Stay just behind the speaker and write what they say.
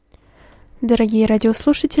Дорогие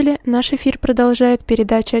радиослушатели, наш эфир продолжает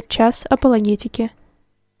передача «Час апологетики».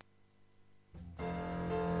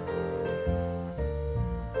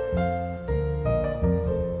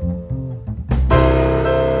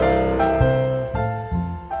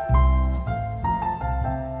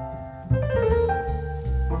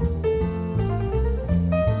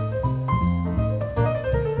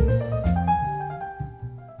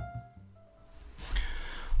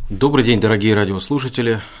 Добрый день, дорогие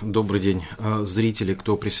радиослушатели, добрый день, зрители,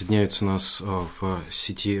 кто присоединяется к нас в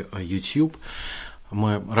сети YouTube.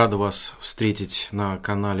 Мы рады вас встретить на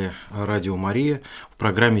канале Радио Мария в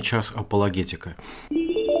программе «Час апологетика».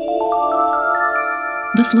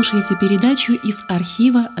 Вы слушаете передачу из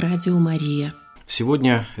архива Радио Мария.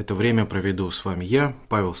 Сегодня это время проведу с вами я,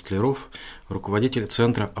 Павел Столяров, руководитель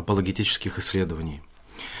Центра апологетических исследований.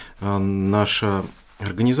 Наша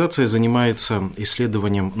организация занимается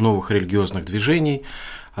исследованием новых религиозных движений,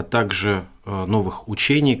 а также новых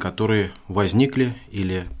учений, которые возникли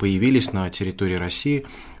или появились на территории России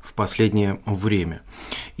в последнее время.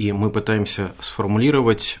 И мы пытаемся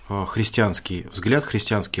сформулировать христианский взгляд,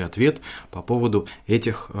 христианский ответ по поводу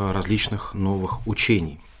этих различных новых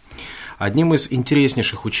учений. Одним из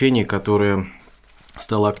интереснейших учений, которое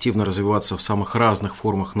стало активно развиваться в самых разных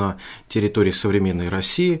формах на территории современной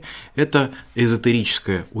России, это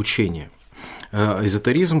эзотерическое учение.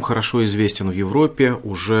 Эзотеризм хорошо известен в Европе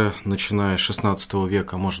уже начиная с XVI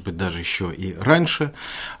века, может быть, даже еще и раньше.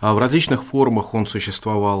 В различных формах он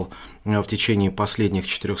существовал в течение последних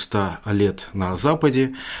 400 лет на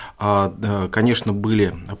Западе. Конечно,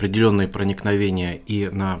 были определенные проникновения и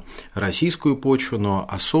на российскую почву, но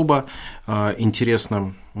особо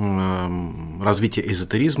интересно развитие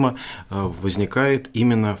эзотеризма возникает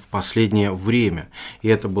именно в последнее время. И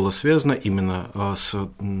это было связано именно с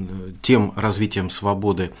тем развитием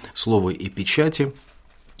свободы слова и печати,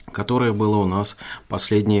 которое было у нас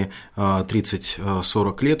последние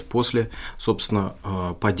 30-40 лет после, собственно,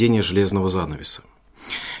 падения железного занавеса.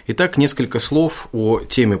 Итак, несколько слов о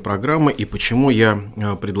теме программы и почему я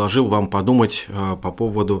предложил вам подумать по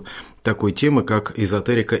поводу такой темы, как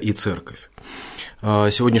эзотерика и церковь.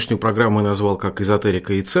 Сегодняшнюю программу я назвал как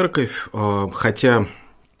 «Эзотерика и церковь», хотя,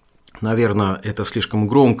 наверное, это слишком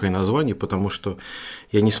громкое название, потому что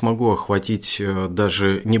я не смогу охватить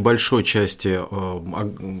даже небольшой части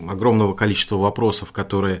огромного количества вопросов,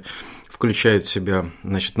 которые включают в себя,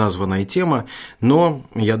 названная тема, но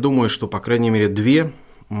я думаю, что, по крайней мере, две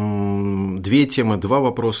темы, два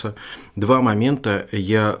вопроса, два момента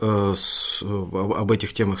я об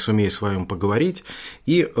этих темах сумею с вами поговорить,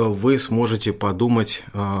 и вы сможете подумать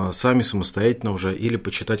сами самостоятельно уже или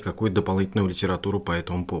почитать какую-то дополнительную литературу по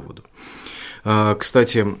этому поводу.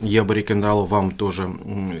 Кстати, я бы рекомендовал вам тоже,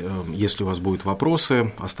 если у вас будут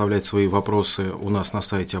вопросы, оставлять свои вопросы у нас на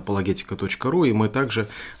сайте apologetica.ru, и мы также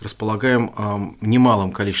располагаем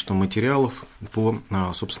немалым количеством материалов по,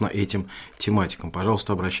 собственно, этим тематикам.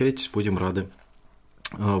 Пожалуйста, обращайтесь, будем рады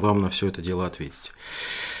вам на все это дело ответить.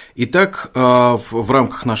 Итак, в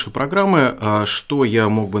рамках нашей программы, что я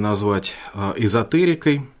мог бы назвать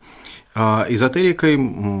эзотерикой? Эзотерикой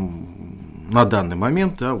на данный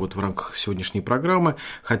момент, вот в рамках сегодняшней программы,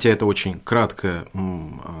 хотя это очень краткое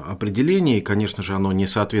определение, и, конечно же, оно не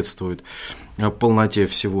соответствует полноте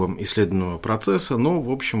всего исследованного процесса, но,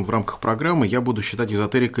 в общем, в рамках программы я буду считать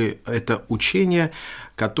эзотерикой это учение,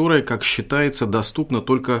 которое, как считается, доступно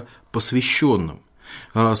только посвященным.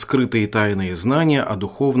 Скрытые тайные знания о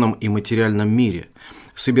духовном и материальном мире,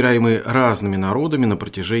 собираемые разными народами на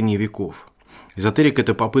протяжении веков. Эзотерика –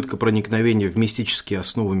 это попытка проникновения в мистические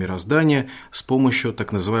основы мироздания с помощью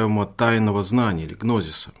так называемого тайного знания или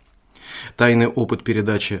гнозиса. Тайный опыт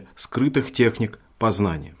передачи скрытых техник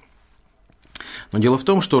познания. Но дело в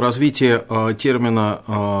том, что развитие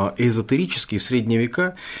термина «эзотерический» в средние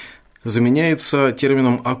века заменяется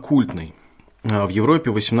термином «оккультный». В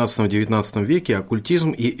Европе в XVIII-XIX веке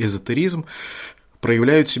оккультизм и эзотеризм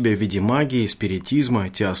проявляют себя в виде магии, спиритизма,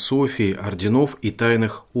 теософии, орденов и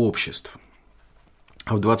тайных обществ.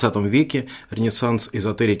 В XX веке ренессанс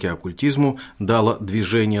эзотерики и оккультизму дало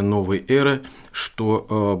движение новой эры,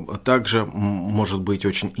 что также может быть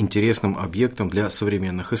очень интересным объектом для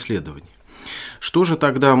современных исследований. Что же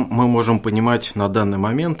тогда мы можем понимать на данный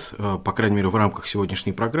момент, по крайней мере в рамках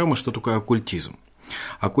сегодняшней программы, что такое оккультизм?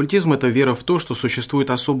 Оккультизм – это вера в то, что существуют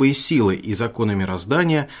особые силы и законы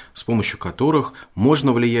мироздания, с помощью которых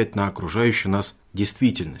можно влиять на окружающую нас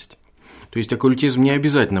действительность. То есть оккультизм не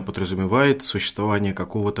обязательно подразумевает существование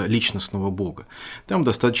какого-то личностного бога. Там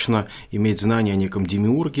достаточно иметь знания о неком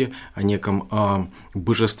демиурге, о неком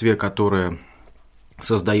божестве, которое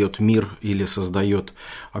создает мир или создает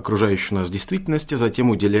окружающую нас действительность, а затем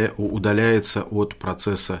удаляется от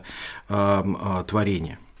процесса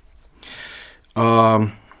творения.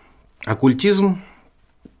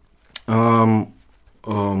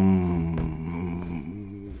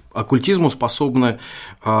 Оккультизму способны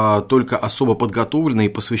только особо подготовленные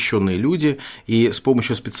и посвященные люди, и с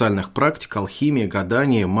помощью специальных практик, алхимии,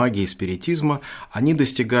 гадания, магии, спиритизма они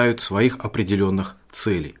достигают своих определенных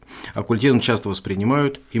целей. Оккультизм часто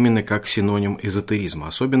воспринимают именно как синоним эзотеризма,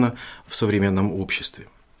 особенно в современном обществе.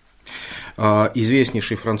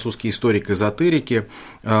 Известнейший французский историк эзотерики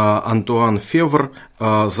Антуан Февр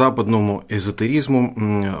западному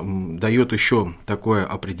эзотеризму дает еще такое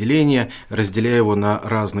определение, разделяя его на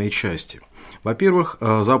разные части. Во-первых,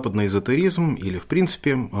 западный эзотеризм, или в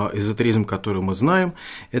принципе эзотеризм, который мы знаем,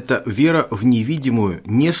 это вера в невидимую,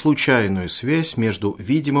 не случайную связь между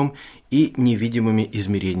видимым и невидимыми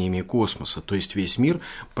измерениями космоса, то есть весь мир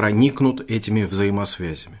проникнут этими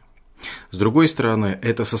взаимосвязями. С другой стороны,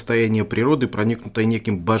 это состояние природы, проникнутое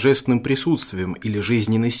неким божественным присутствием или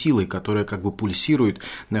жизненной силой, которая как бы пульсирует,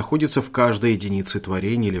 находится в каждой единице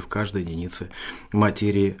творения или в каждой единице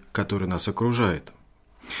материи, которая нас окружает.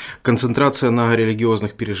 Концентрация на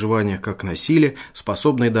религиозных переживаниях как на силе,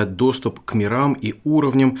 способной дать доступ к мирам и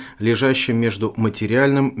уровням, лежащим между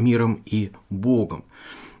материальным миром и Богом.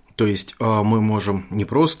 То есть мы можем не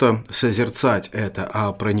просто созерцать это,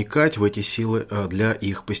 а проникать в эти силы для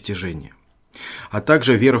их постижения. А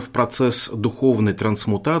также вера в процесс духовной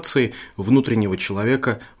трансмутации внутреннего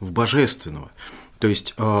человека в божественного. То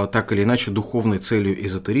есть, так или иначе, духовной целью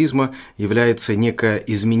эзотеризма является некое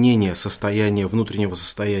изменение внутреннего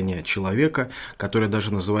состояния человека, которое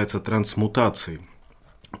даже называется трансмутацией,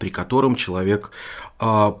 при котором человек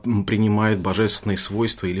принимает божественные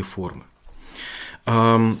свойства или формы.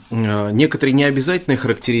 Некоторые необязательные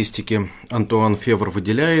характеристики Антуан Февр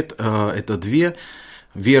выделяет, это две.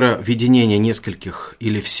 Вера в единение нескольких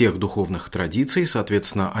или всех духовных традиций,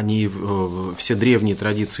 соответственно, все древние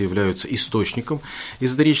традиции являются источником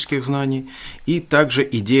эзотерических знаний, и также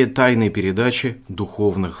идея тайной передачи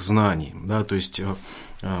духовных знаний. Да, то есть,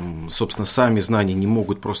 собственно, сами знания не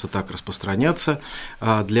могут просто так распространяться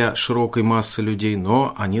для широкой массы людей,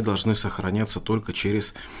 но они должны сохраняться только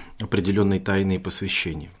через определенные тайные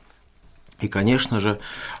посвящения. И, конечно же,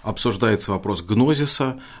 обсуждается вопрос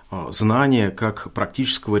гнозиса, знания как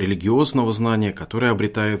практического религиозного знания, которое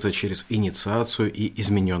обретается через инициацию и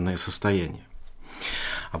измененное состояние.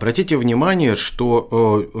 Обратите внимание,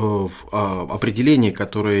 что определение,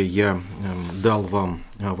 которое я дал вам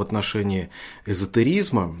в отношении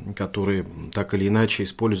эзотеризма, которое так или иначе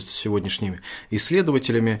используется сегодняшними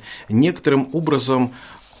исследователями, некоторым образом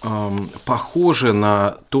похоже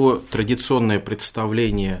на то традиционное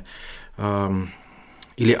представление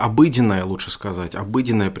или обыденное, лучше сказать,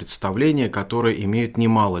 обыденное представление, которое имеют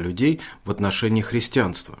немало людей в отношении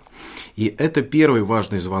христианства. И это первый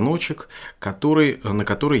важный звоночек, на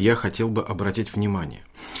который я хотел бы обратить внимание.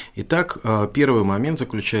 Итак, первый момент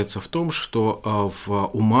заключается в том, что в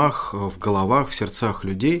умах, в головах, в сердцах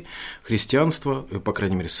людей христианство, по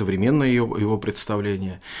крайней мере, современное его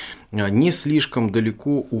представление, не слишком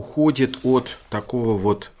далеко уходит от такого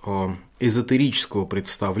вот эзотерического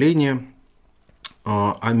представления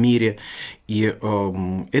о мире, и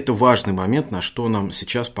это важный момент, на что нам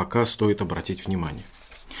сейчас пока стоит обратить внимание.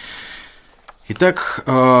 Итак,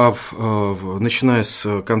 начиная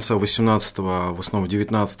с конца XVIII, в основном в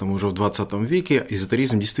XIX, уже в XX веке,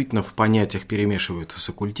 эзотеризм действительно в понятиях перемешивается с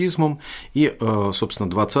оккультизмом, и, собственно,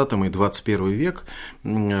 XX и XXI век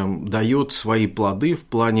дает свои плоды в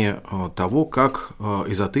плане того, как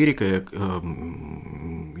эзотерика,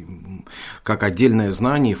 как отдельное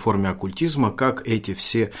знание в форме оккультизма, как эти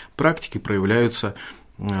все практики проявляются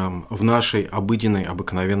в нашей обыденной,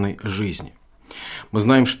 обыкновенной жизни. Мы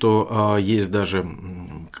знаем, что есть даже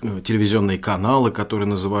телевизионные каналы, которые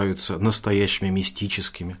называются настоящими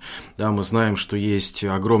мистическими. Да, мы знаем, что есть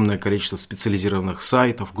огромное количество специализированных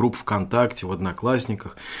сайтов, групп ВКонтакте, в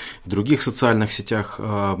Одноклассниках, в других социальных сетях,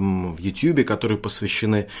 в Ютубе, которые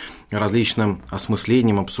посвящены различным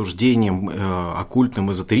осмыслениям, обсуждениям,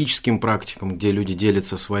 оккультным, эзотерическим практикам, где люди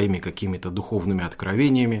делятся своими какими-то духовными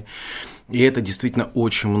откровениями. И это действительно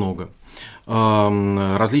очень много.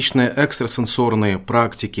 Различные экстрасенсорные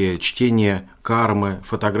практики, чтение кармы,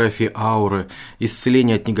 фотографии ауры,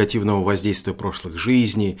 исцеление от негативного воздействия прошлых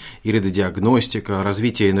жизней, иридодиагностика,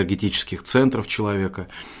 развитие энергетических центров человека,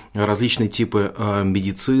 различные типы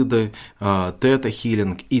медицины,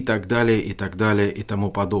 тета-хилинг и так далее, и так далее, и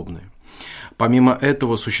тому подобное. Помимо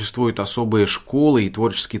этого существуют особые школы и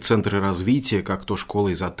творческие центры развития, как то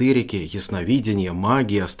школы эзотерики, ясновидения,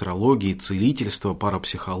 магии, астрологии, целительства,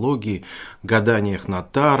 парапсихологии, гаданиях на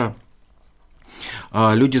таро.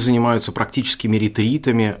 Люди занимаются практическими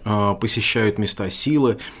ретритами, посещают места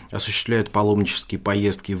силы, осуществляют паломнические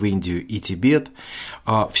поездки в Индию и Тибет.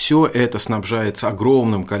 Все это снабжается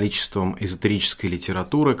огромным количеством эзотерической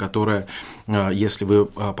литературы, которая, если вы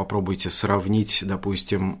попробуете сравнить,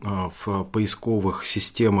 допустим, в поисковых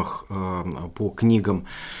системах по книгам,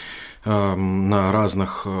 на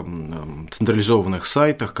разных централизованных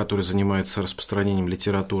сайтах, которые занимаются распространением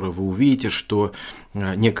литературы, вы увидите, что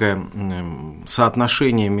некое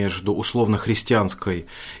соотношение между условно-христианской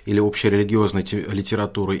или общерелигиозной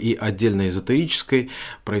литературой и отдельно эзотерической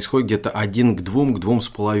происходит где-то 1 к 2, к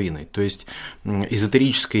 2,5. То есть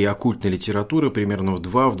эзотерической и оккультной литературы примерно в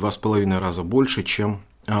 2-2,5 раза больше, чем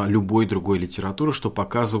любой другой литературы, что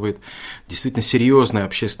показывает действительно серьезный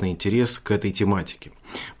общественный интерес к этой тематике.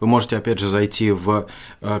 Вы можете, опять же, зайти в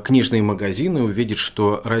книжные магазины и увидеть,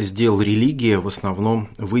 что раздел «Религия» в основном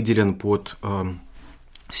выделен под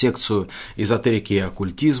секцию эзотерики и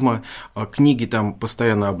оккультизма. Книги там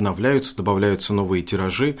постоянно обновляются, добавляются новые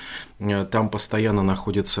тиражи, там постоянно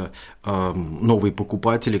находятся новые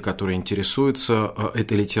покупатели, которые интересуются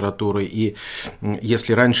этой литературой. И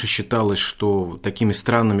если раньше считалось, что такими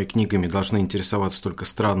странными книгами должны интересоваться только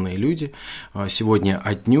странные люди, сегодня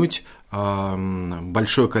отнюдь.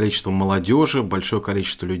 Большое количество молодежи, большое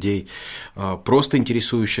количество людей, просто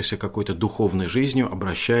интересующихся какой-то духовной жизнью,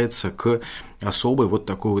 обращается к особой вот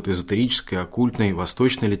такой вот эзотерической, оккультной,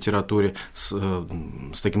 восточной литературе с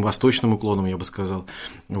таким восточным уклоном, я бы сказал,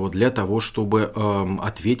 вот, для того, чтобы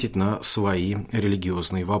ответить на свои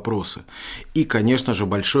религиозные вопросы. И, конечно же,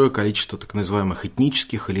 большое количество так называемых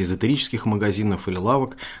этнических или эзотерических магазинов или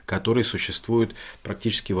лавок, которые существуют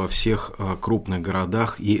практически во всех крупных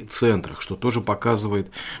городах и центрах, что тоже показывает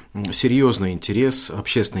серьезный интерес,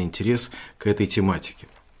 общественный интерес к этой тематике.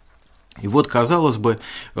 И вот, казалось бы,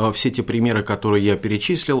 все те примеры, которые я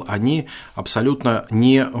перечислил, они абсолютно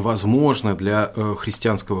невозможны для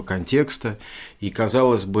христианского контекста. И,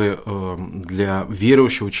 казалось бы, для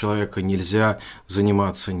верующего человека нельзя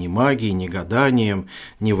заниматься ни магией, ни гаданием,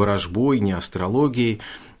 ни ворожбой, ни астрологией.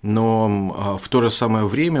 Но в то же самое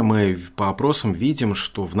время мы по опросам видим,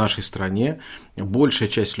 что в нашей стране большая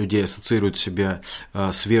часть людей ассоциирует себя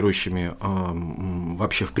с верующими,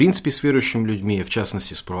 вообще в принципе с верующими людьми, в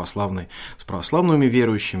частности с православными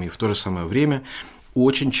верующими, и в то же самое время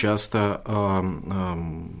очень часто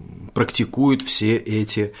практикуют все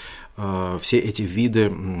эти виды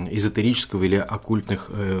эзотерического или оккультных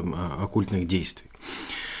действий.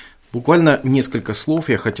 Буквально несколько слов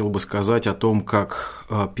я хотел бы сказать о том, как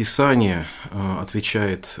Писание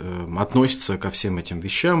относится ко всем этим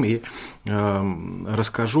вещам, и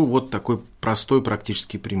расскажу вот такой простой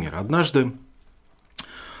практический пример. Однажды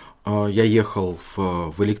я ехал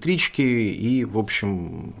в электричке, и, в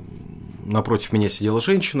общем, напротив меня сидела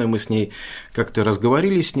женщина, мы с ней как-то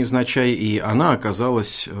разговорились невзначай, и она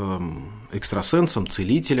оказалась экстрасенсом,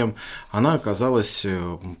 целителем, она оказалась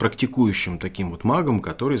практикующим таким вот магом,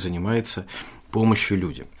 который занимается помощью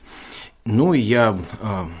людям. Ну, и я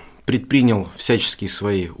предпринял всяческие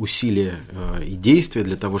свои усилия и действия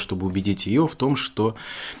для того, чтобы убедить ее в том, что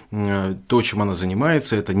то, чем она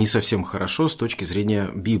занимается, это не совсем хорошо с точки зрения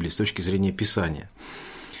Библии, с точки зрения Писания.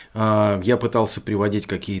 Я пытался приводить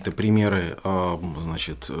какие-то примеры,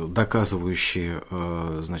 доказывающие,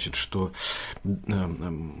 что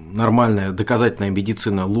нормальная доказательная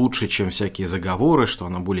медицина лучше, чем всякие заговоры, что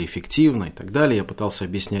она более эффективна и так далее. Я пытался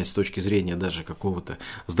объяснять с точки зрения даже какого-то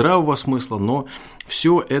здравого смысла, но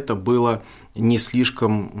все это было не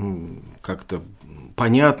слишком как-то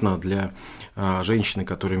понятно для женщины,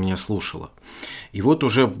 которая меня слушала. И вот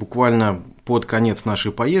уже буквально под конец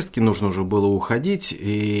нашей поездки нужно уже было уходить,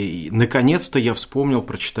 и наконец-то я вспомнил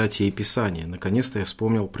прочитать ей Писание, наконец-то я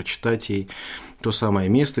вспомнил прочитать ей то самое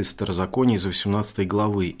место из Второзакония, из 18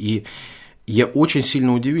 главы. И я очень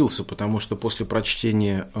сильно удивился, потому что после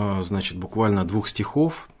прочтения, буквально 2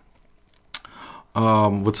 стихов,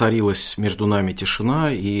 воцарилась между нами тишина,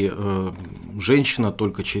 и женщина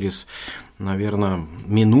только через, наверное,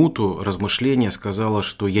 минуту размышления сказала,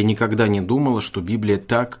 что я никогда не думала, что Библия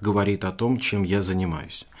так говорит о том, чем я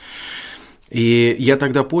занимаюсь. И я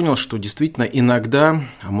тогда понял, что действительно иногда,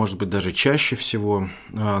 а может быть даже чаще всего,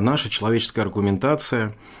 наша человеческая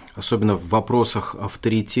аргументация, особенно в вопросах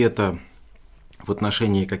авторитета в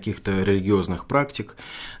отношении каких-то религиозных практик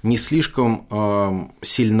не слишком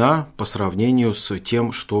сильна по сравнению с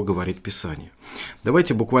тем, что говорит Писание.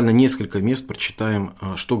 Давайте буквально несколько мест прочитаем,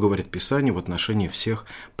 что говорит Писание в отношении всех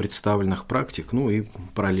представленных практик, и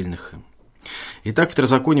параллельных им. Итак,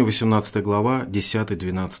 Второзаконие, 18 глава,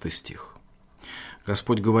 10-12 стих.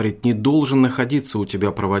 Господь говорит: «Не должен находиться у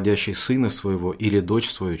тебя проводящий сына своего или дочь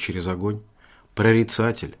свою через огонь,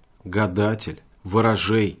 прорицатель, гадатель,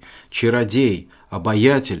 ворожей, чародей,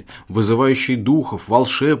 обаятель, вызывающий духов,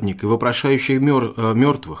 волшебник и вопрошающий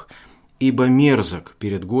мертвых, ибо мерзок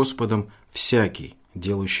перед Господом всякий,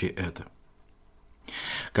 делающий это».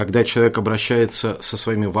 Когда человек обращается со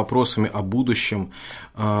своими вопросами о будущем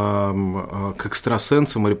к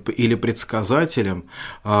экстрасенсам или предсказателям,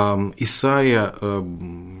 Исаия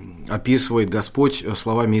описывает, Господь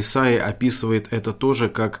словами Исаии описывает это тоже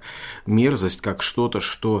как мерзость, как что-то,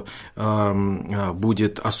 что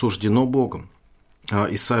будет осуждено Богом.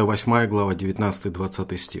 Исаия 8 глава,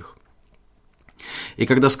 19-20 стих. «И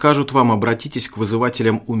когда скажут вам: обратитесь к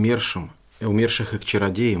вызывателям умерших и к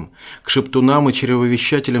чародеям, к шептунам и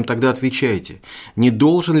чревовещателям, тогда отвечайте: не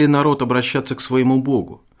должен ли народ обращаться к своему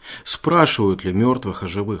Богу? Спрашивают ли мертвых о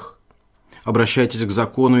живых? Обращайтесь к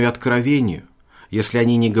закону и откровению. Если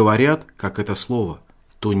они не говорят, как это слово,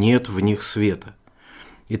 то нет в них света».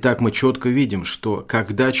 Итак, мы четко видим, что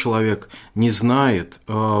когда человек не знает,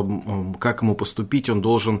 как ему поступить, он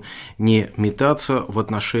должен не метаться в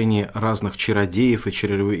отношении разных чародеев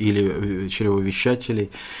или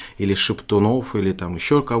чревовещателей, или шептунов, или там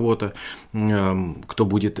еще кого-то, кто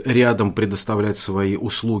будет рядом предоставлять свои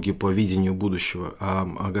услуги по видению будущего. А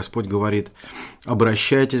Господь говорит: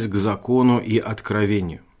 обращайтесь к закону и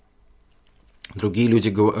откровению. Другие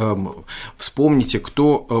люди, вспомните,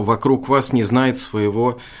 кто вокруг вас не знает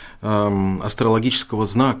своего астрологического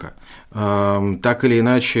знака. Так или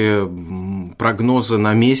иначе, прогнозы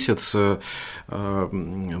на месяц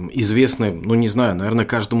известны, не знаю, наверное,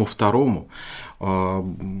 каждому второму.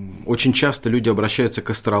 Очень часто люди обращаются к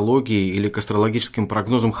астрологии или к астрологическим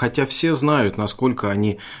прогнозам, хотя все знают, насколько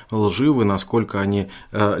они лживы, насколько они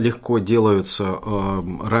легко делаются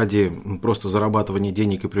ради просто зарабатывания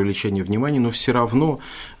денег и привлечения внимания, но все равно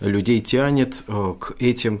людей тянет к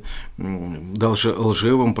этим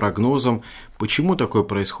лживым прогнозам. Почему такое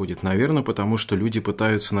происходит? Наверное, потому что люди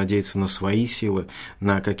пытаются надеяться на свои силы,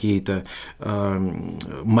 на какие-то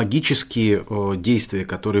магические действия,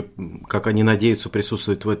 которые, как они надеются,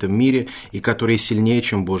 присутствуют в этом мире и которые сильнее,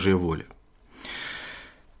 чем Божья воля.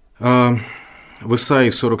 В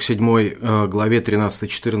Исаии в 47 главе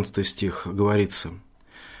 13-14 стих говорится: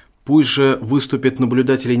 «Пусть же выступят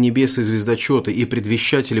наблюдатели небес и звездочеты, и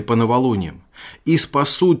предвещатели по новолуниям, и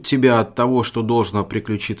спасут тебя от того, что должно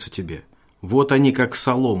приключиться тебе. Вот они, как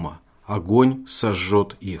солома, огонь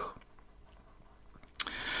сожжет их».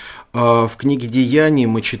 В книге «Деяний»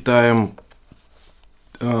 мы читаем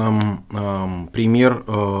пример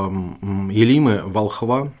Елимы,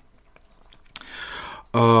 волхва.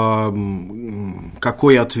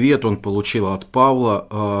 Какой ответ он получил от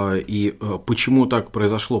Павла и почему так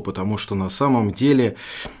произошло? Потому что на самом деле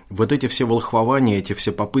вот эти все волхвования, эти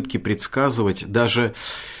все попытки предсказывать, даже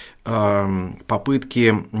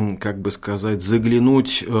попытки,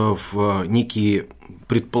 заглянуть в некие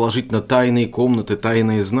предположительно тайные комнаты,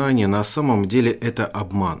 тайные знания, на самом деле это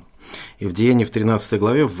обман. И в Деянии в 13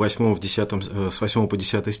 главе, с 8 по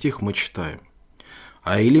 10 стих мы читаем: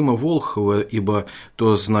 «А Елима Волхова, ибо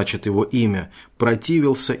то значит его имя,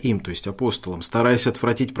 противился им», то есть апостолам, стараясь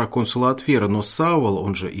отвратить проконсула от веры. Но Савл,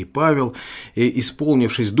 он же и Павел,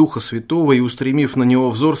 исполнившись Духа Святого и устремив на него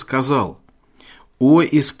взор, сказал: «О,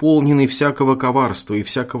 исполненный всякого коварства и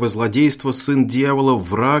всякого злодейства, сын дьявола,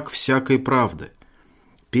 враг всякой правды!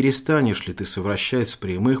 Перестанешь ли ты совращать с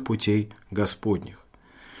прямых путей Господних?»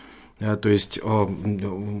 То есть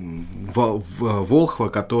Волхва,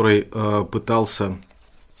 который пытался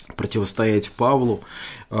противостоять Павлу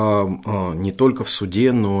не только в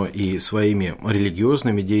суде, но и своими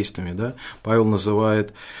религиозными действиями, да, Павел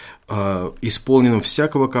называет исполненным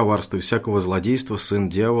всякого коварства и всякого злодейства, сын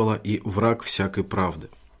дьявола и враг всякой правды.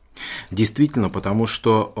 Действительно, потому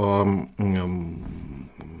что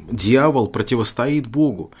дьявол противостоит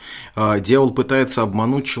Богу. Дьявол пытается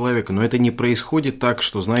обмануть человека, но это не происходит так,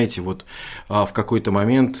 что, знаете, вот в какой-то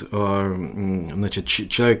момент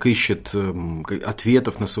человек ищет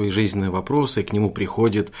ответов на свои жизненные вопросы, и к нему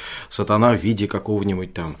приходит сатана в виде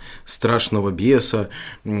какого-нибудь там страшного беса,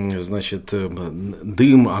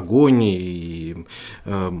 дым, огонь и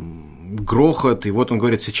грохот, и вот он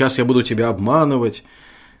говорит: «Сейчас я буду тебя обманывать».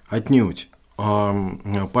 Отнюдь.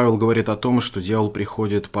 Павел говорит о том, что дьявол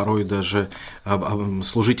приходит, порой даже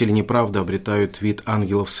служители неправды обретают вид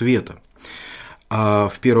ангелов света. А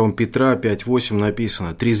в 1 Петра 5:8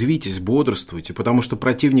 написано: «Трезвитесь, бодрствуйте, потому что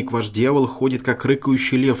противник ваш дьявол ходит, как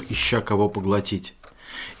рыкающий лев, ища кого поглотить».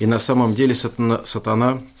 И на самом деле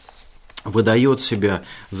сатана выдает себя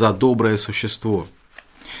за доброе существо.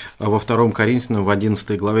 Во 2 Коринфянам в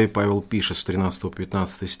 11 главе Павел пишет с 13 по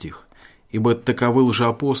 15 стих: «Ибо таковы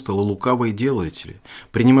лжеапостолы, лукавые делатели,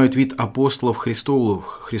 принимают вид апостолов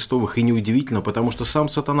Христовых, и неудивительно, потому что сам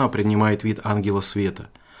сатана принимает вид ангела света.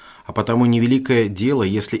 А потому невеликое дело,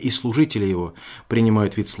 если и служители его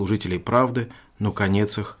принимают вид служителей правды, но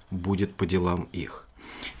конец их будет по делам их».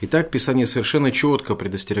 Итак, Писание совершенно четко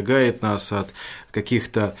предостерегает нас от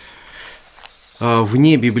каких-то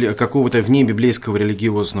какого-то внебиблейского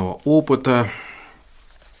религиозного опыта,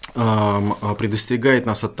 предостерегает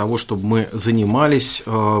нас от того, чтобы мы занимались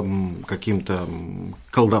каким-то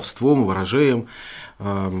колдовством, ворожеем,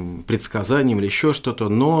 предсказанием или еще что-то,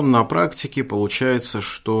 но на практике получается,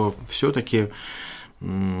 что все-таки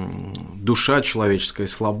душа человеческая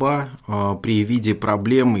слаба, при виде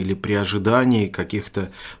проблем или при ожидании каких-то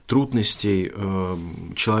трудностей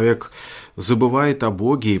человек забывает о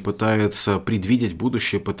Боге и пытается предвидеть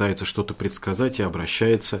будущее, пытается что-то предсказать и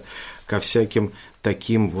обращается ко всяким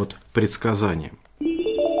таким вот предсказаниям.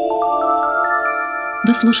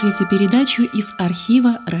 Вы слушаете передачу из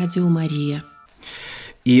архива «Радио Мария».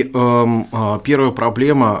 И первая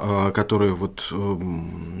проблема, которую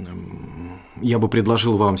я бы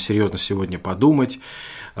предложил вам серьезно сегодня подумать,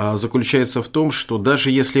 заключается в том, что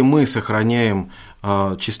даже если мы сохраняем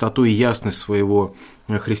чистоту и ясность своего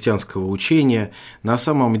христианского учения, на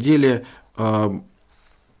самом деле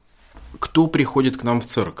кто приходит к нам в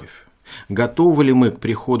церковь? Готовы ли мы к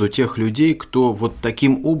приходу тех людей, кто вот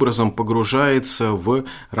таким образом погружается в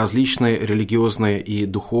различные религиозные и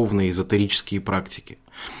духовные эзотерические практики?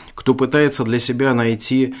 Кто пытается для себя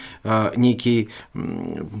найти некий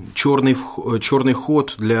черный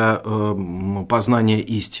ход для познания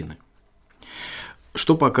истины?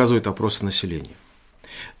 Что показывают опросы населения?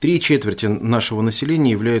 3/4 нашего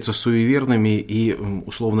населения являются суеверными и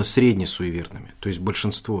условно среднесуеверными, то есть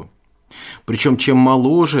большинство. Причем чем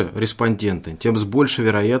моложе респонденты, тем с большей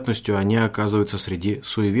вероятностью они оказываются среди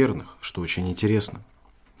суеверных, что очень интересно.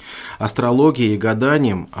 Астрологией и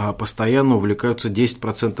гаданием постоянно увлекаются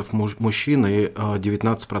 10% мужчин и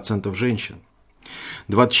 19% женщин.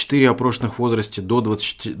 24 опрошенных в возрасте до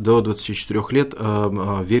 24 лет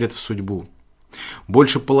верят в судьбу.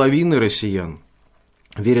 Больше половины россиян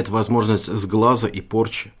верят в возможность сглаза и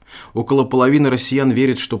порчи. Около половины россиян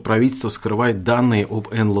верят, что правительство скрывает данные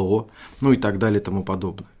об НЛО, и так далее и тому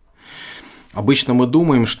подобное. Обычно мы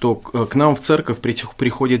думаем, что к нам в церковь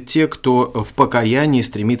приходят те, кто в покаянии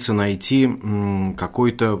стремится найти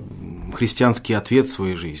какой-то христианский ответ в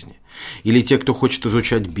своей жизни. Или те, кто хочет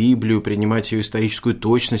изучать Библию, принимать ее историческую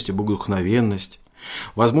точность и богодухновенность.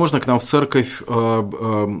 Возможно, к нам в церковь,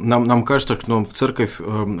 нам кажется, что к нам в церковь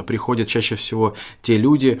приходят чаще всего те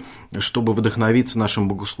люди, чтобы вдохновиться нашим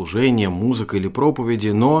богослужением, музыкой или проповеди,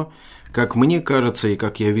 но, как мне кажется и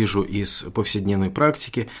как я вижу из повседневной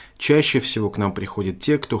практики, чаще всего к нам приходят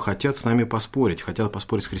те, кто хотят с нами поспорить, хотят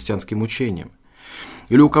поспорить с христианским учением.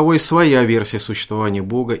 Или у кого есть своя версия существования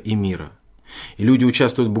Бога и мира. И люди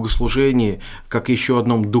участвуют в богослужении как еще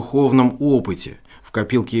одном духовном опыте в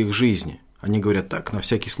копилке их жизни. Они говорят: так, на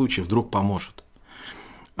всякий случай, вдруг поможет.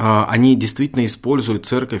 Они действительно используют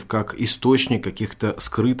церковь как источник каких-то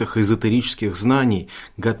скрытых эзотерических знаний.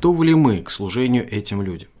 Готовы ли мы к служению этим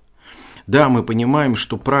людям? Да, мы понимаем,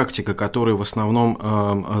 что практика, которой в основном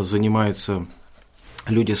занимаются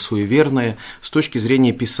люди суеверные, с точки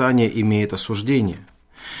зрения Писания имеет осуждение.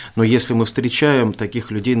 Но если мы встречаем таких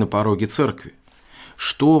людей на пороге церкви,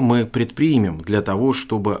 что мы предпримем для того,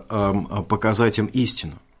 чтобы показать им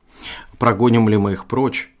истину? Прогоним ли мы их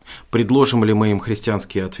прочь? Предложим ли мы им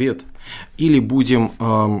христианский ответ? Или будем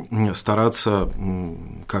стараться,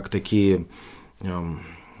 как такие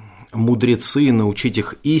мудрецы, научить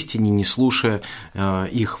их истине, не слушая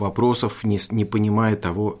их вопросов, не понимая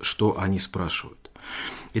того, что они спрашивают?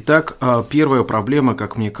 Итак, первая проблема,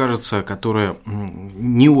 как мне кажется, которая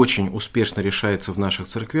не очень успешно решается в наших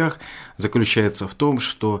церквях, заключается в том,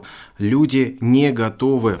 что люди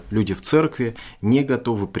в церкви не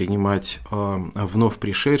готовы принимать вновь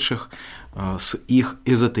пришедших с их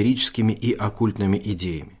эзотерическими и оккультными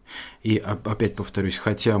идеями. И опять повторюсь,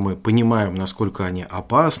 хотя мы понимаем, насколько они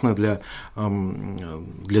опасны для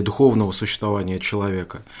духовного существования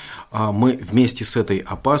человека, мы вместе с этой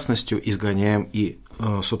опасностью изгоняем и,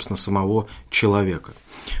 собственно, самого человека.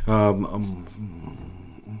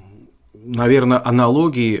 наверное,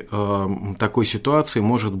 аналогией такой ситуации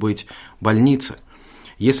может быть больница.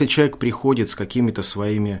 Если человек приходит с какими-то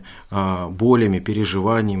своими болями,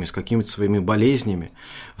 переживаниями, с какими-то своими болезнями,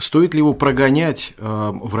 стоит ли его прогонять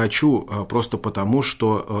врачу просто потому,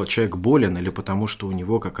 что человек болен, или потому, что у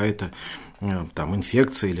него какая-то там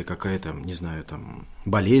инфекция или какая-то, не знаю, там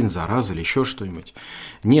болезнь, зараза или еще что-нибудь?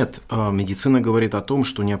 Нет, медицина говорит о том,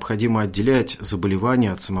 что необходимо отделять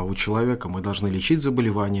заболевание от самого человека. Мы должны лечить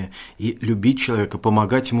заболевание и любить человека,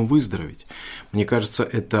 помогать ему выздороветь. Мне кажется,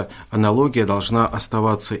 эта аналогия должна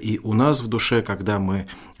оставаться и у нас в душе, когда мы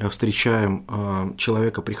встречаем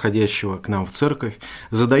человека, приходящего к нам в церковь,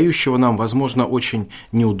 задающего нам, возможно, очень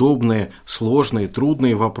неудобные, сложные,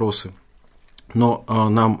 трудные вопросы. Но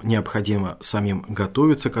нам необходимо самим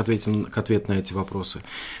готовиться к ответу на эти вопросы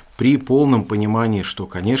при полном понимании, что,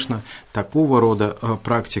 конечно, такого рода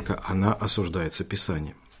практика, она осуждается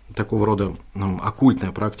Писанием. Такого рода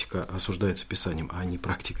оккультная практика осуждается Писанием, а не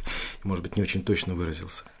практика. Может быть, не очень точно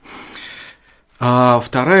выразился. А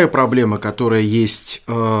вторая проблема, которая есть,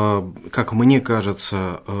 как мне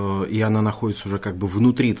кажется, и она находится уже как бы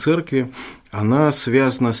внутри церкви, она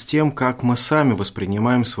связана с тем, как мы сами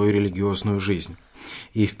воспринимаем свою религиозную жизнь.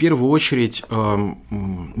 И в первую очередь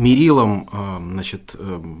мерилом, значит,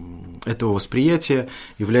 этого восприятия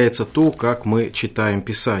является то, как мы читаем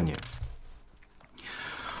Писание.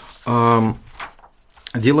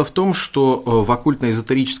 Дело в том, что в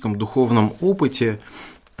оккультно-эзотерическом духовном опыте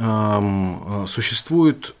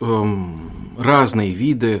существуют разные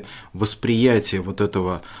виды восприятия вот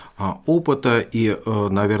этого опыта, и,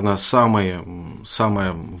 наверное, самое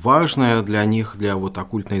важное для них, для вот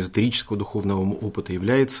оккультно-эзотерического духовного опыта,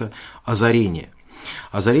 является озарение.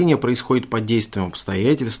 Озарение происходит под действием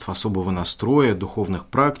обстоятельств, особого настроя, духовных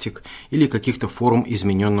практик или каких-то форм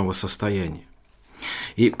измененного состояния.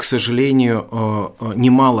 И, к сожалению,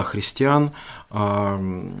 немало христиан,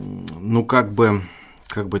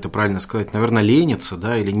 как бы это правильно сказать, наверное, ленится,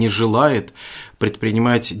 да, или не желает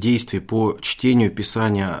предпринимать действия по чтению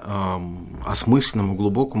Писания, осмысленному,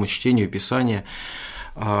 глубокому чтению Писания,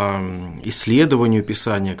 исследованию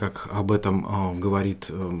Писания, как об этом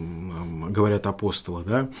говорят апостолы,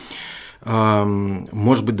 да,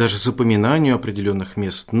 может быть, даже запоминанию определенных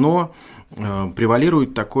мест, но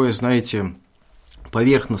превалирует такое, знаете,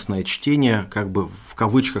 поверхностное чтение, как бы в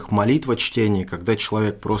кавычках молитва чтение, когда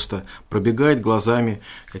человек просто пробегает глазами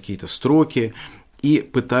какие-то строки и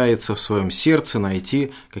пытается в своем сердце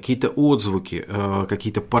найти какие-то отзвуки,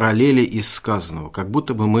 какие-то параллели из сказанного, как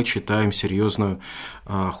будто бы мы читаем серьезную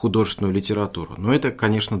художественную литературу. Но это,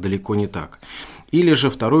 конечно, далеко не так. Или же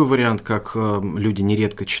второй вариант, как люди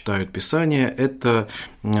нередко читают Писание, это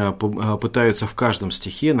пытаются в каждом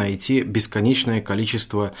стихе найти бесконечное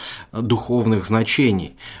количество духовных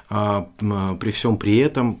значений, при всем при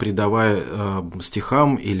этом придавая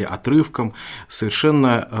стихам или отрывкам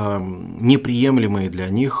совершенно неприемлемые для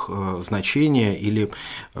них значения или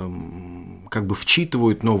как бы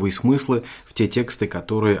вчитывают новые смыслы в те тексты,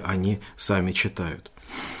 которые они сами читают.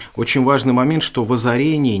 Очень важный момент, что в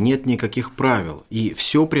озарении нет никаких правил, и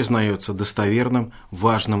все признается достоверным,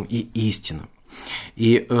 важным и истинным.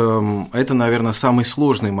 И это, наверное, самый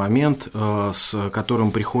сложный момент, с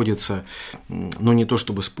которым приходится, ну, не то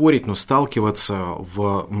чтобы спорить, но сталкиваться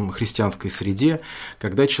в христианской среде,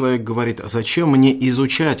 когда человек говорит: а зачем мне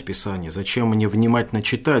изучать Писание, зачем мне внимательно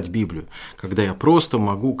читать Библию, когда я просто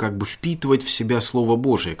могу как бы впитывать в себя Слово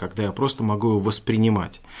Божие, когда я просто могу его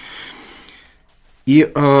воспринимать.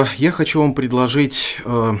 И я хочу вам предложить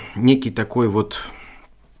некие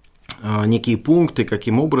пункты,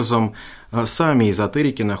 каким образом сами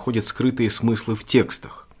эзотерики находят скрытые смыслы в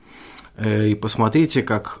текстах. И посмотрите,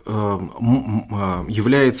 как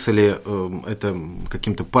является ли это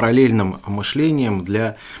каким-то параллельным мышлением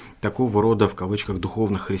для такого рода, в кавычках,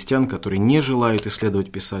 духовных христиан, которые не желают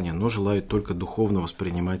исследовать Писание, но желают только духовно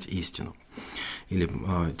воспринимать истину или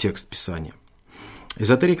текст Писания.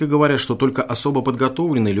 Эзотерики говорят, что только особо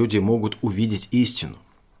подготовленные люди могут увидеть истину.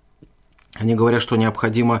 Они говорят, что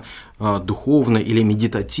необходимо духовно или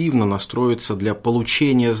медитативно настроиться для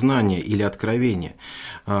получения знания или откровения.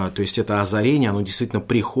 То есть это озарение, оно действительно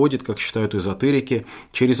приходит, как считают эзотерики,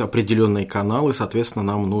 через определенные каналы. Соответственно,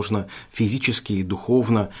 нам нужно физически и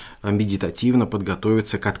духовно, медитативно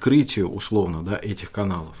подготовиться к открытию, условно, да, этих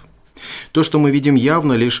каналов. То, что мы видим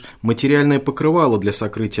явно, лишь материальное покрывало для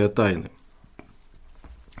сокрытия тайны,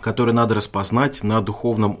 которые надо распознать на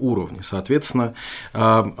духовном уровне. Соответственно,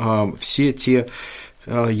 все те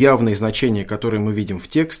явные значения, которые мы видим в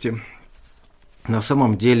тексте, на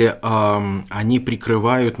самом деле они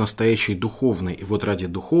прикрывают настоящий духовный. И вот ради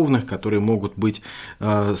духовных, которые могут быть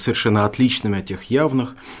совершенно отличными от тех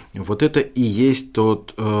явных, вот это и есть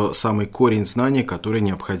тот самый корень знания, который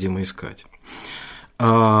необходимо искать.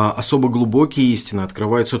 Особо глубокие истины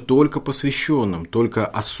открываются только посвященным, только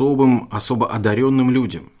особо одаренным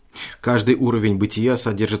людям. Каждый уровень бытия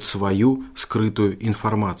содержит свою скрытую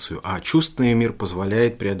информацию, а чувственный мир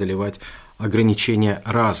позволяет преодолевать ограничения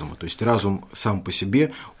разума. То есть разум сам по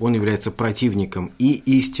себе, он является противником и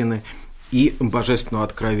истины, и божественного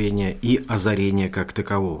откровения, и озарения как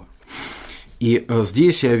такового. И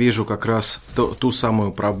здесь я вижу как раз ту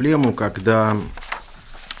самую проблему, когда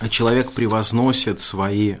человек превозносит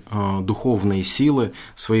свои духовные силы,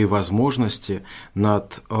 свои возможности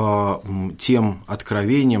над тем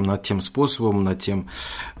откровением, над тем способом, над тем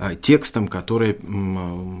текстом,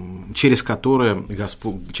 через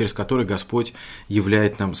который Господь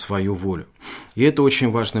являет нам свою волю. И это очень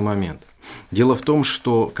важный момент. Дело в том,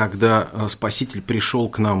 что когда Спаситель пришел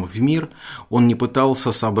к нам в мир, Он не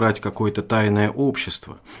пытался собрать какое-то тайное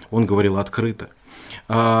общество, Он говорил открыто.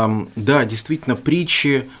 Да, действительно,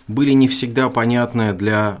 притчи были не всегда понятны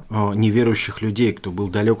для неверующих людей, кто был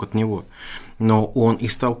далек от Него. Но Он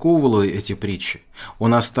истолковывал эти притчи.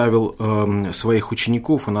 Он оставил своих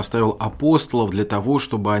учеников, Он оставил апостолов для того,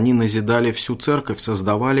 чтобы они назидали всю церковь,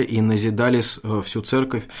 создавали и назидали всю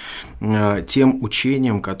церковь тем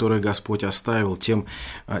учением, которое Господь оставил,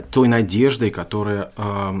 той надеждой, которая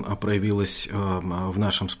явилась в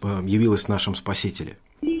нашем Спасителе.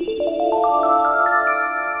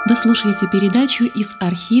 Вы слушаете передачу из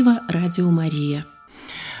архива «Радио Мария».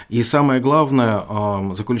 И самое главное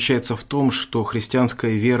заключается в том, что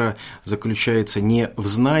христианская вера заключается не в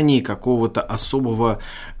знании какого-то особого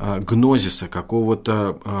гнозиса,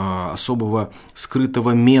 какого-то особого скрытого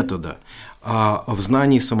метода, а в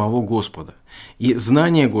знании самого Господа. И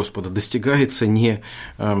знание Господа достигается не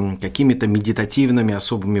какими-то медитативными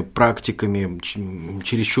особыми практиками,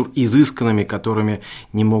 чересчур изысканными, которых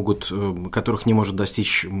не может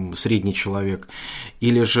достичь средний человек,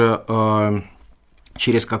 или же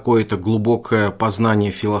через какое-то глубокое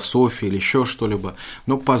познание философии или еще что-либо,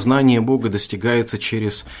 но познание Бога достигается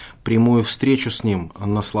через прямую встречу с Ним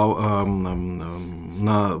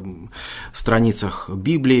на страницах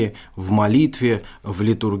Библии, в молитве, в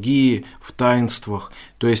литургии, в таинствах.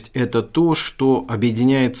 То есть это то, что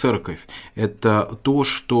объединяет Церковь, это то,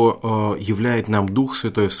 что являет нам Дух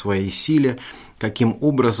Святой в своей силе, каким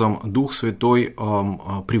образом Дух Святой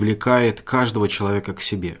привлекает каждого человека к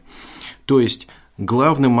себе. То есть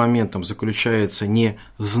главным моментом заключается не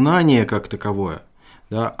знание как таковое,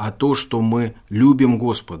 да, а то, что мы любим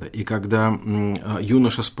Господа. И когда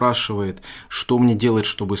юноша спрашивает, что мне делать,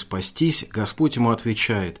 чтобы спастись, Господь ему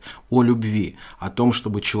отвечает о любви, о том,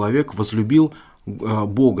 чтобы человек возлюбил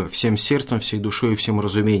Бога всем сердцем, всей душой и всем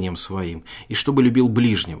разумением своим, и чтобы любил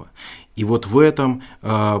ближнего. И вот в этом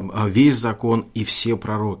весь закон и все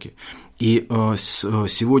пророки. И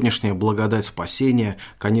сегодняшняя благодать спасения,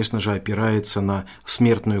 конечно же, опирается на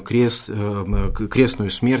крестную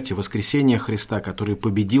смерть и воскресение Христа, который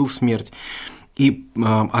победил смерть и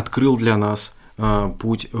открыл для нас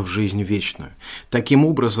путь в жизнь вечную. Таким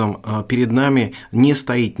образом, перед нами не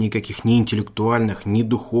стоит никаких ни интеллектуальных, ни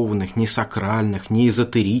духовных, ни сакральных, ни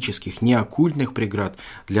эзотерических, ни оккультных преград.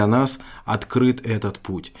 Для нас открыт этот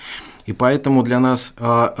путь. И поэтому для нас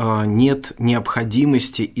нет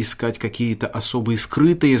необходимости искать какие-то особые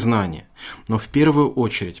скрытые знания. Но в первую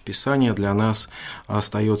очередь Писание для нас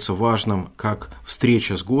остается важным как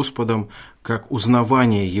встреча с Господом, как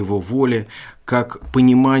узнавание Его воли, как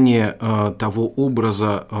понимание того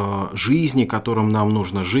образа жизни, которым нам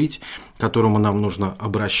нужно жить, к которому нам нужно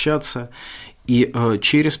обращаться. И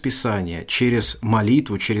через Писание, через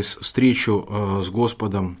молитву, через встречу с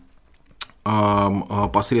Господом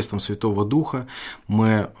посредством Святого Духа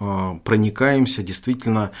мы проникаемся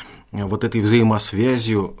действительно вот этой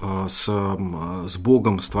взаимосвязью с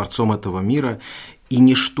Богом, с Творцом этого мира, и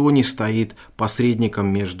ничто не стоит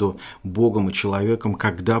посредником между Богом и человеком,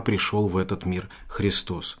 когда пришел в этот мир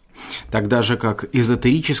Христос. Тогда же как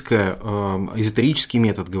эзотерический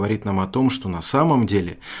метод говорит нам о том, что на самом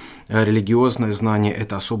деле религиозное знание –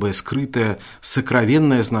 это особое скрытое,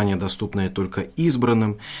 сокровенное знание, доступное только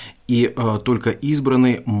избранным, и только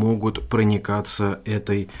избранные могут проникаться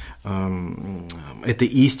этой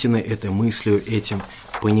истиной, этой мыслью, этим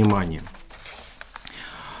пониманием.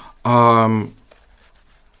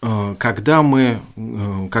 Когда мы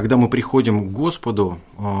приходим к Господу,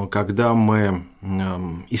 когда мы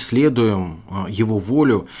исследуем Его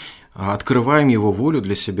волю, открываем Его волю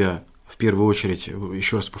для себя в первую очередь,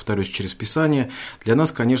 еще раз повторюсь, через Писание, для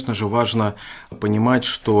нас, конечно же, важно понимать,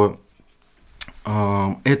 что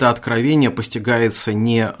это откровение постигается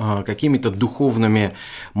не какими-то духовными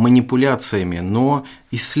манипуляциями, но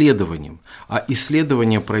исследованием. А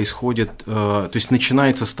исследование происходит, то есть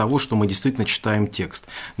начинается с того, что мы действительно читаем текст.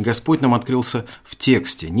 Господь нам открылся в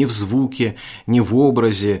тексте, не в звуке, не в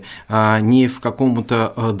образе, не в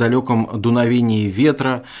каком-то далеком дуновении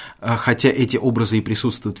ветра, хотя эти образы и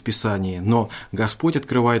присутствуют в Писании, но Господь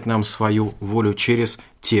открывает нам свою волю через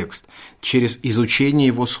текст, через изучение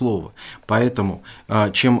Его Слова. Поэтому,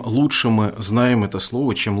 чем лучше мы знаем это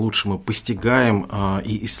Слово, чем лучше мы постигаем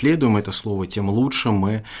и исследуем это Слово, тем лучше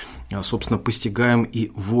мы, собственно, постигаем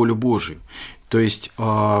и волю Божию. То есть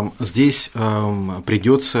здесь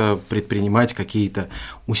придется предпринимать какие-то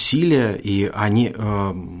усилия, и они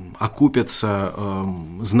окупятся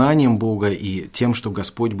знанием Бога и тем, что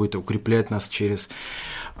Господь будет укреплять нас через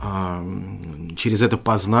это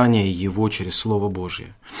познание Его, через Слово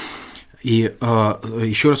Божие. И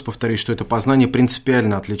еще раз повторюсь, что это познание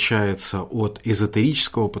принципиально отличается от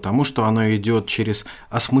эзотерического, потому что оно идет через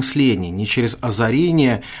осмысление, не через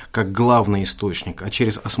озарение как главный источник, а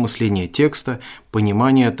через осмысление текста,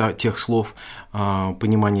 понимание тех слов,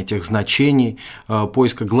 понимание тех значений,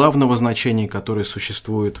 поиска главного значения, которое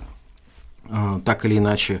существует так или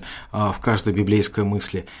иначе в каждой библейской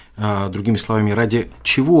мысли. Другими словами, ради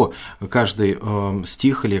чего каждый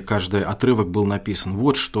стих или каждый отрывок был написан.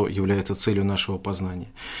 Вот что является целью нашего познания.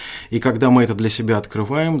 И когда мы это для себя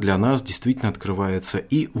открываем, для нас действительно открывается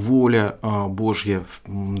и воля Божья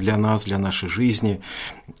для нас, для нашей жизни,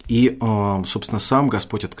 и, собственно, сам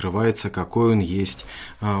Господь открывается, какой Он есть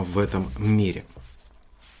в этом мире.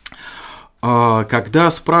 Когда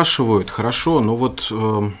спрашивают, хорошо, ну вот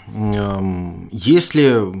есть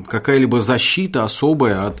ли какая-либо защита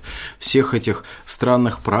особая от всех этих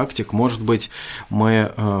странных практик, может быть,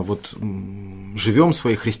 мы вот живем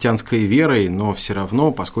своей христианской верой, но все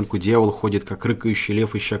равно, поскольку дьявол ходит как рыкающий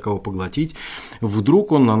лев, ища кого поглотить,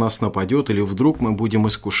 вдруг он на нас нападет или вдруг мы будем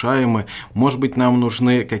искушаемы, может быть, нам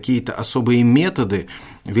нужны какие-то особые методы,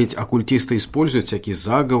 ведь оккультисты используют всякие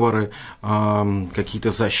заговоры,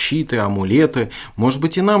 какие-то защиты, амулеты. Может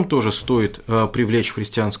быть, и нам тоже стоит привлечь в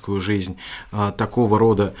христианскую жизнь такого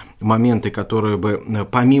рода моменты, которые бы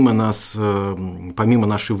помимо нас, помимо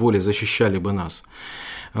нашей воли защищали бы нас.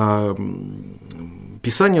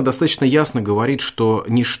 Писание достаточно ясно говорит, что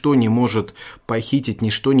ничто не может похитить,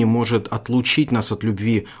 ничто не может отлучить нас от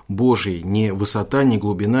любви Божьей, ни высота, ни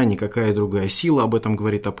глубина, никакая другая сила, об этом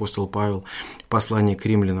говорит апостол Павел в послании к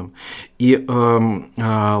римлянам. И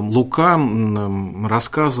Лука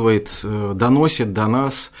рассказывает, доносит до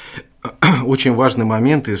нас очень важный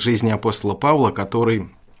момент из жизни апостола Павла, который,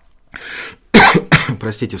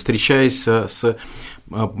 встречаясь с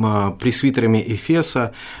пресвитерами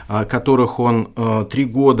Эфеса, которых он 3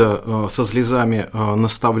 года со слезами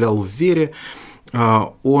наставлял в вере,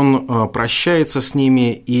 он прощается с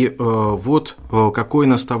ними, и вот какое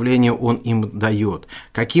наставление он им дает.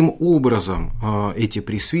 Каким образом эти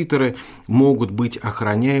пресвитеры могут быть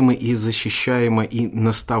охраняемы и защищаемы и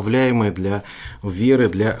наставляемы для веры,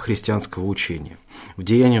 для христианского учения. В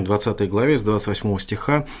Деяниях 20 главе с 28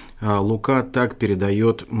 стиха Лука так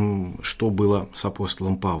передает, что было с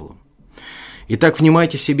апостолом Павлом. «Итак,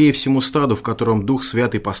 внимайте себе и всему стаду, в котором Дух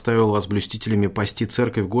Святый поставил вас блюстителями пасти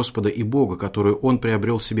Церковь Господа и Бога, которую Он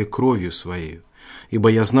приобрел себе кровью Своею. Ибо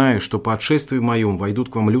я знаю, что по отшествии моем войдут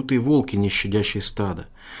к вам лютые волки, не щадящие стада.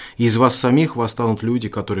 И из вас самих восстанут люди,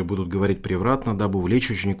 которые будут говорить превратно, дабы увлечь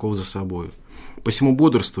учеников за собою. Посему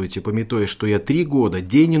бодрствуйте, памятуя, что я 3 года,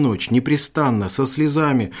 день и ночь, непрестанно, со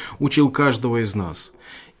слезами учил каждого из нас.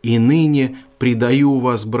 И ныне предаю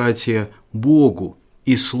вас, братья, Богу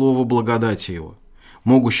и слову благодати Его,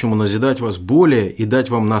 могущему назидать вас более и дать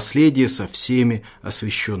вам наследие со всеми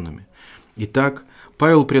освященными». Итак,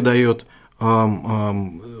 Павел предает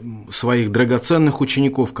своих драгоценных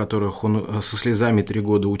учеников, которых он со слезами 3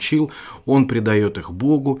 года учил, он предает их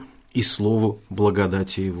Богу и слову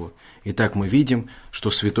благодати Его. Итак, мы видим, что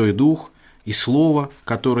Святой Дух и Слово,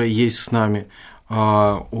 которое есть с нами,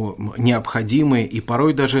 необходимые и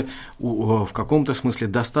порой даже в каком-то смысле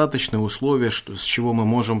достаточные условия,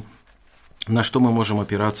 на что мы можем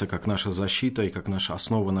опираться как наша защита и как наша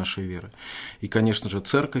основа нашей веры. И, конечно же,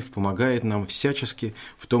 Церковь помогает нам всячески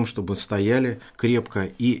в том, чтобы стояли крепко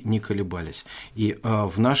и не колебались. И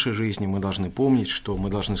в нашей жизни мы должны помнить, что мы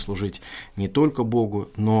должны служить не только Богу,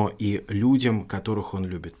 но и людям, которых Он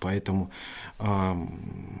любит. Поэтому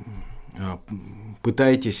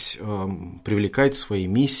Пытайтесь привлекать в свои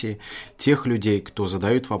миссии тех людей, кто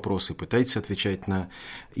задает вопросы, пытайтесь отвечать на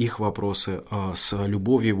их вопросы с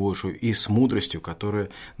любовью Божию и с мудростью, которую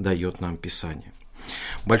дает нам Писание.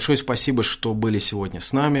 Большое спасибо, что были сегодня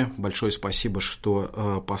с нами. Большое спасибо,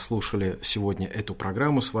 что послушали сегодня эту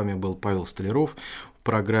программу. С вами был Павел Столяров в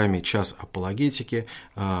программе «Час апологетики»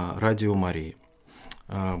 Радио Марии.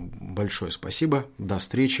 Большое спасибо. До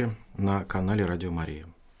встречи на канале Радио Мария.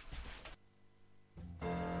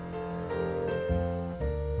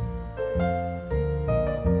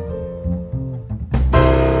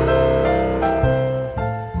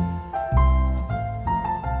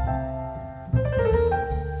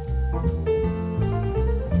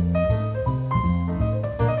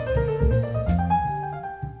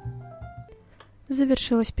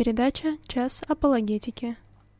 Завершилась передача «Час апологетики».